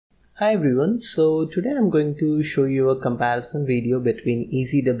Hi everyone, so today I'm going to show you a comparison video between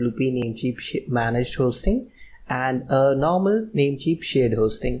EasyWP Namecheap managed hosting and a normal Namecheap shared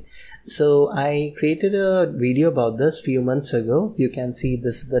hosting. So I created a video about this few months ago. You can see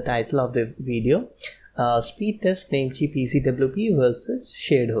this is the title of the video, Speed Test Namecheap EasyWP versus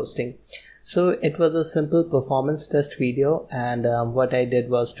shared hosting. So it was a simple performance test video, and what I did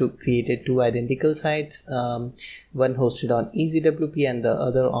was to create two identical sites, one hosted on EasyWP and the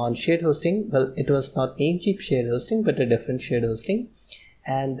other on shared hosting. Well, it was not Namecheap shared hosting but a different shared hosting,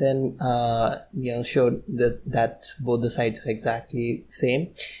 and then showed that both the sites are exactly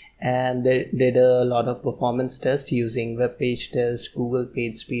same, and they did a lot of performance tests using web page test, Google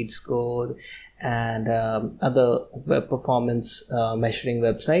page speed score, and other web performance measuring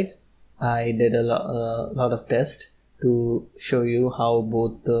websites. I did a lot of tests to show you how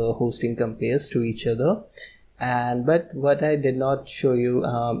both the hosting compares to each other. But what I did not show you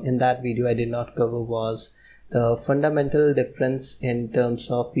in that video, I did not cover, was the fundamental difference in terms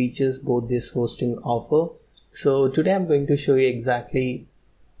of features both this hosting offer. So today I'm going to show you exactly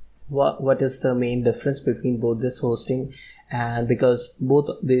what is the main difference between both this hosting, and because both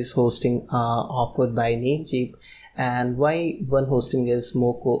these hosting are offered by Namecheap, and why one hosting is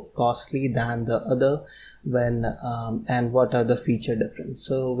more costly than the other and what are the feature difference.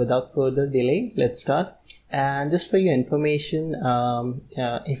 So without further delay, let's start. And just for your information,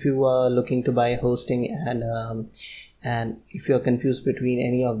 if you are looking to buy hosting and if you're confused between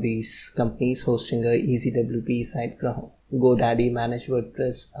any of these companies hosting a EasyWP, SiteGround, GoDaddy, Managed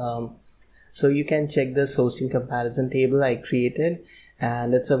WordPress, so you can check this hosting comparison table I created,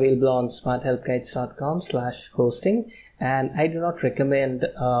 and it's available on smarthelpguides.com/hosting. And I do not recommend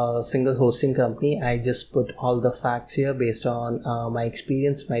a single hosting company. I just put all the facts here based on my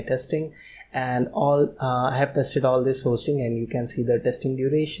experience, my testing, and all. I have tested all this hosting, and you can see the testing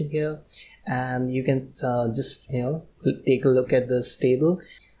duration here, and you can just take a look at this table.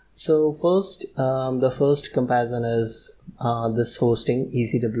 So first, the first comparison is this hosting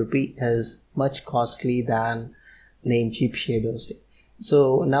EasyWP is much costly than Namecheap shared hosting.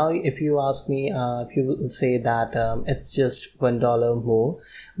 So now if you ask me, if you will say that it's just $1 more,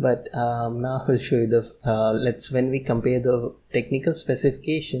 but now I'll show you the when we compare the technical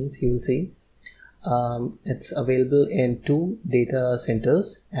specifications, you'll see it's available in 2 data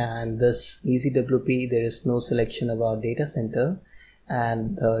centers, and this EasyWP, there is no selection about data center,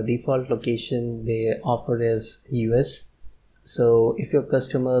 and the default location they offer is US. So if your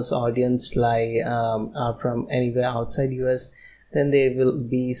customers audience are from anywhere outside US, then there will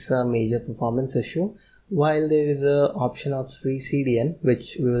be some major performance issue, while there is a option of free CDN,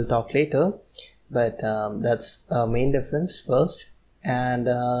 which we will talk later. But that's a main difference first. And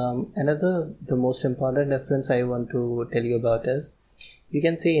the most important difference I want to tell you about is, you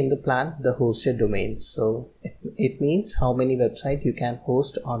can see in the plan the hosted domains. So it means how many websites you can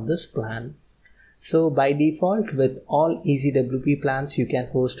host on this plan. So by default, with all EasyWP plans, you can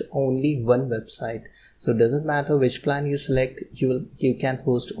host only one website. So it doesn't matter which plan you select, you can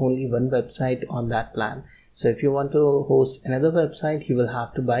host only one website on that plan. So if you want to host another website, you will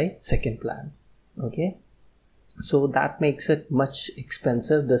have to buy second plan. Okay, so that makes it much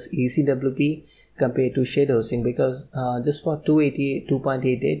expensive, this EasyWP, compared to shared hosting, because just for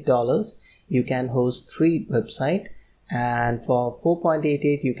 $2.88 you can host 3 websites, and for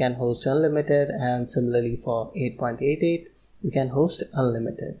 $4.88 you can host unlimited, and similarly for $8.88 you can host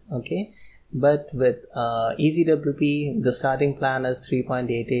unlimited. Okay, but with EasyWP, the starting plan is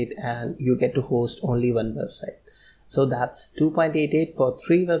 $3.88 and you get to host only one website. So that's $2.88 for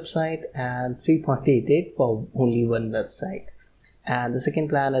 3 websites and $3.88 for only one website. And the second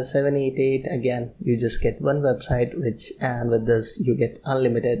plan is $7.88. Again, you just get one website, and with this you get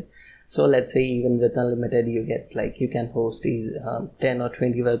unlimited. So let's say even with unlimited, you get you can host 10 or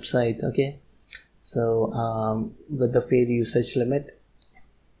 20 websites. Okay, so with the fair usage limit.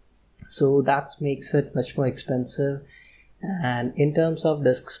 So that makes it much more expensive. And in terms of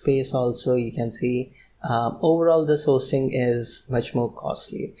disk space also, you can see overall this hosting is much more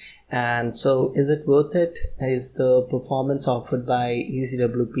costly. And so is it worth it? Is the performance offered by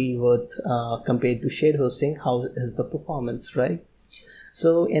EasyWP worth compared to shared hosting? How is the performance, right?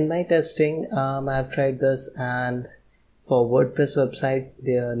 So in my testing, I've tried this, and for WordPress website,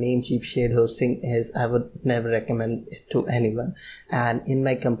 their Namecheap shared hosting I would never recommend it to anyone. And in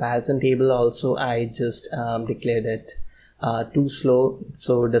my comparison table also, I just declared it too slow,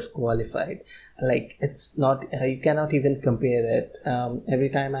 so disqualified. It's not, you cannot even compare it. Every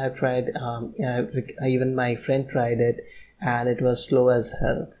time I have tried, even my friend tried it, and it was slow as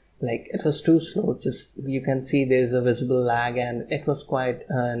hell. like it was too slow. Just you can see there's a visible lag, and it was quite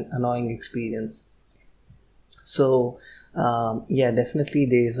an annoying experience. So yeah, definitely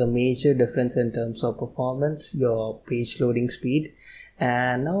there's a major difference in terms of performance, your page loading speed.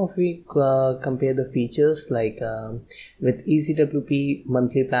 And now if we compare the features, like with EasyWP,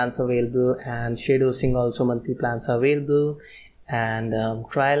 monthly plans available, and shared hosting also monthly plans are available, and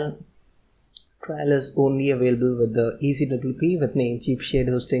trial is only available with the EasyWP. With Namecheap shared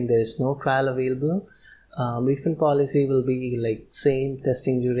hosting, there is no trial available. Refund policy will be like same.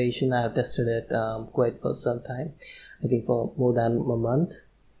 Testing duration, I have tested it quite for some time, I think for more than a month.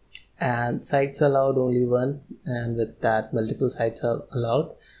 And sites allowed only one, and with that multiple sites are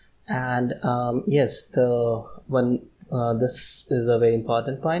allowed. And yes, the one this is a very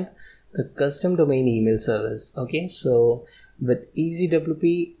important point, the custom domain email service. Okay, so with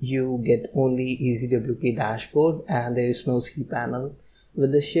EasyWP you get only EasyWP dashboard, and there is no cPanel.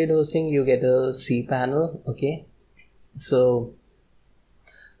 With the shared hosting you get a cPanel. Okay, so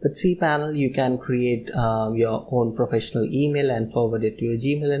with cPanel you can create your own professional email and forward it to your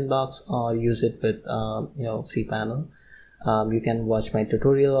Gmail inbox, or use it with cPanel. You can watch my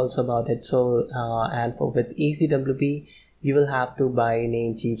tutorial also about it. So and with EasyWP you will have to buy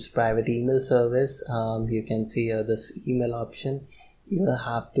Namecheap's private email service. You can see this email option. You will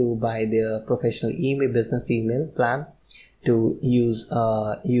have to buy their professional email, business email plan to use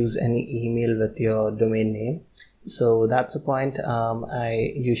any email with your domain name. So that's a point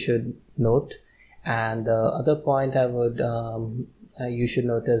you should note. And the other point I would you should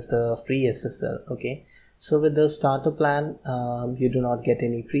note is the free SSL. Okay, so with the starter plan you do not get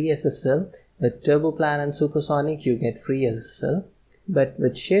any free SSL. With turbo plan and supersonic you get free SSL, but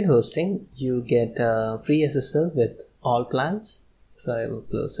with shared hosting you get free SSL with all plans. So I will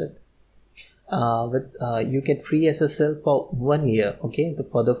close it. You get free SSL for 1 year. Okay,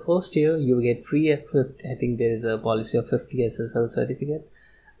 for the first year you get free. I think there is a policy of 50 SSL certificate.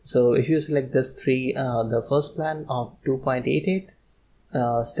 So if you select this the first plan of 2.88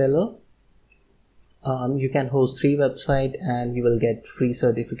 stellar, you can host 3 websites, and you will get free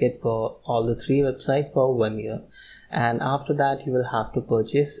certificate for all the 3 websites for 1 year. And after that you will have to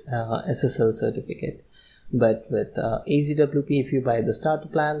purchase SSL certificate. But with EasyWP, if you buy the starter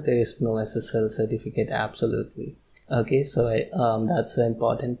plan, there is no SSL certificate, absolutely. Okay, so that's an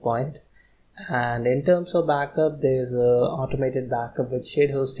important point. And in terms of backup, there is a automated backup with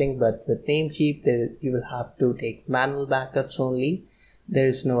shared hosting, but with Namecheap you will have to take manual backups only. There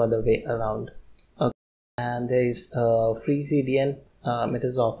is no other way around. Okay, and there is free CDN. It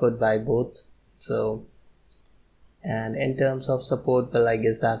is offered by both. So, and in terms of support, well, I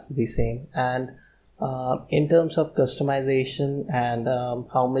guess that will be same. And in terms of customization and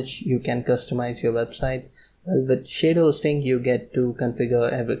how much you can customize your website, well, with shared hosting you get to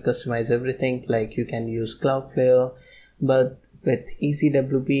customize everything. Like you can use Cloudflare, but with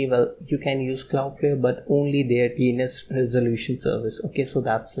EasyWP, well, you can use Cloudflare, but only their DNS resolution service. Okay, so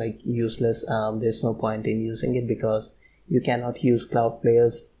that's like useless. There's no point in using it, because you cannot use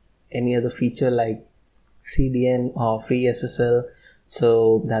Cloudflare's any other feature like CDN or free SSL,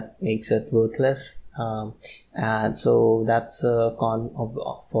 so that makes it worthless. And so that's a con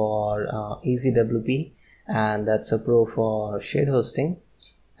for EasyWP, and that's a pro for shared hosting.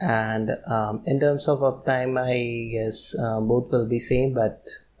 And in terms of uptime, I guess both will be same, but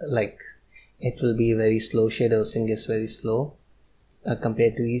like it will be very slow. Shared hosting is very slow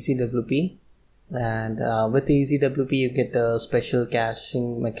compared to EasyWP. And with EasyWP you get a special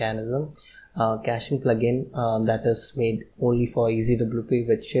caching mechanism, caching plugin that is made only for EasyWP.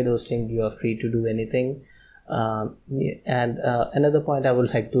 With shared hosting you are free to do anything. And another point I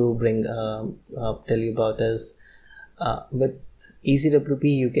would like to tell you about is with EasyWP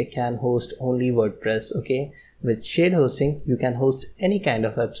you can host only WordPress. Okay, with shared hosting you can host any kind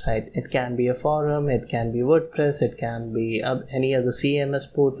of website. It can be a forum, it can be WordPress, it can be any other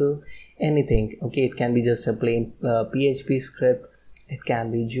CMS portal, anything. Okay, it can be just a plain PHP script, it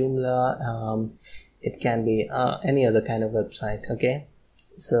can be Joomla, it can be any other kind of website. Okay,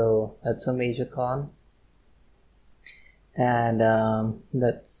 so that's a major con. And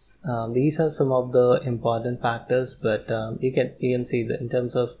these are some of the important factors, but you can see that in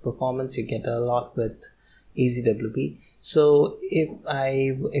terms of performance you get a lot with EasyWP. So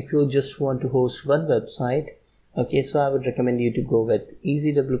if you just want to host one website, okay, so I would recommend you to go with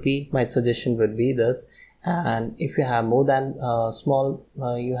EasyWP. My suggestion would be this. And if you have more than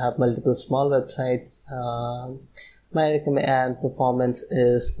you have multiple small websites, my recommend and performance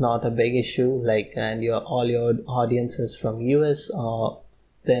is not a big issue, like, and all your audience is from US,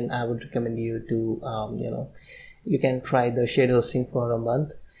 then I would recommend you to you can try the shared hosting for a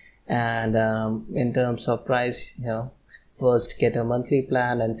month. And in terms of price, first get a monthly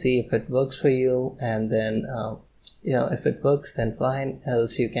plan and see if it works for you, and then if it works, then fine,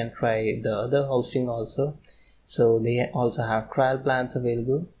 else you can try the other hosting also. So they also have trial plans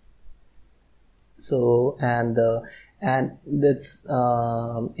available. So and that's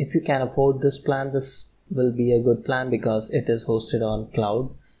if you can afford this plan, this will be a good plan because it is hosted on cloud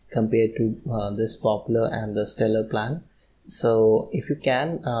compared to this popular and the stellar plan. So if you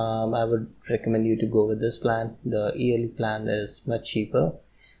can, I would recommend you to go with this plan. The yearly plan is much cheaper,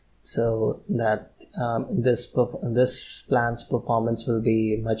 so that this plan's performance will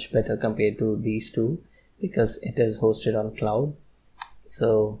be much better compared to these two because it is hosted on cloud.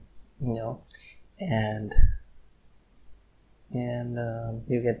 So and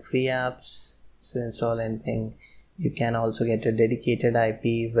you get free apps to install anything. You can also get a dedicated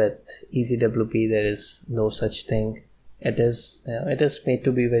IP. With EasyWP there is no such thing. It is made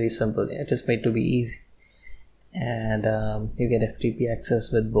to be very simple. It is made to be easy, and you get FTP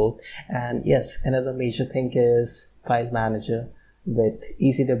access with both. And yes, another major thing is file manager. With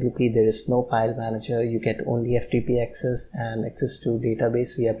EasyWP there is no file manager. You get only FTP access and access to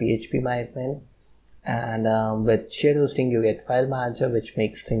database via PHP-MyAdmin. And with shared hosting you get file manager, which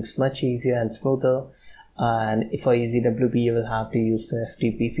makes things much easier and smoother. And for EasyWP you will have to use the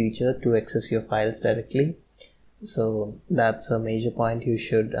FTP feature to access your files directly. So that's a major point you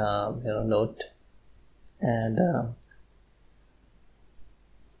should note. And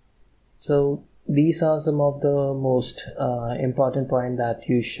so these are some of the most important points that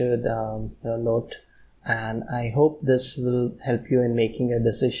you should note, and I hope this will help you in making a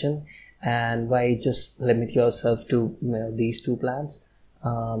decision. And why just limit yourself to these two plans?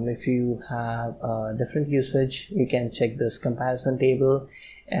 If you have different usage, you can check this comparison table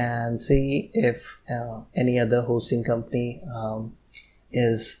and see if any other hosting company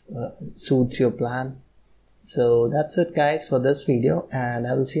suits your plan. So that's it guys for this video, and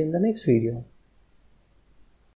I will see you in the next video.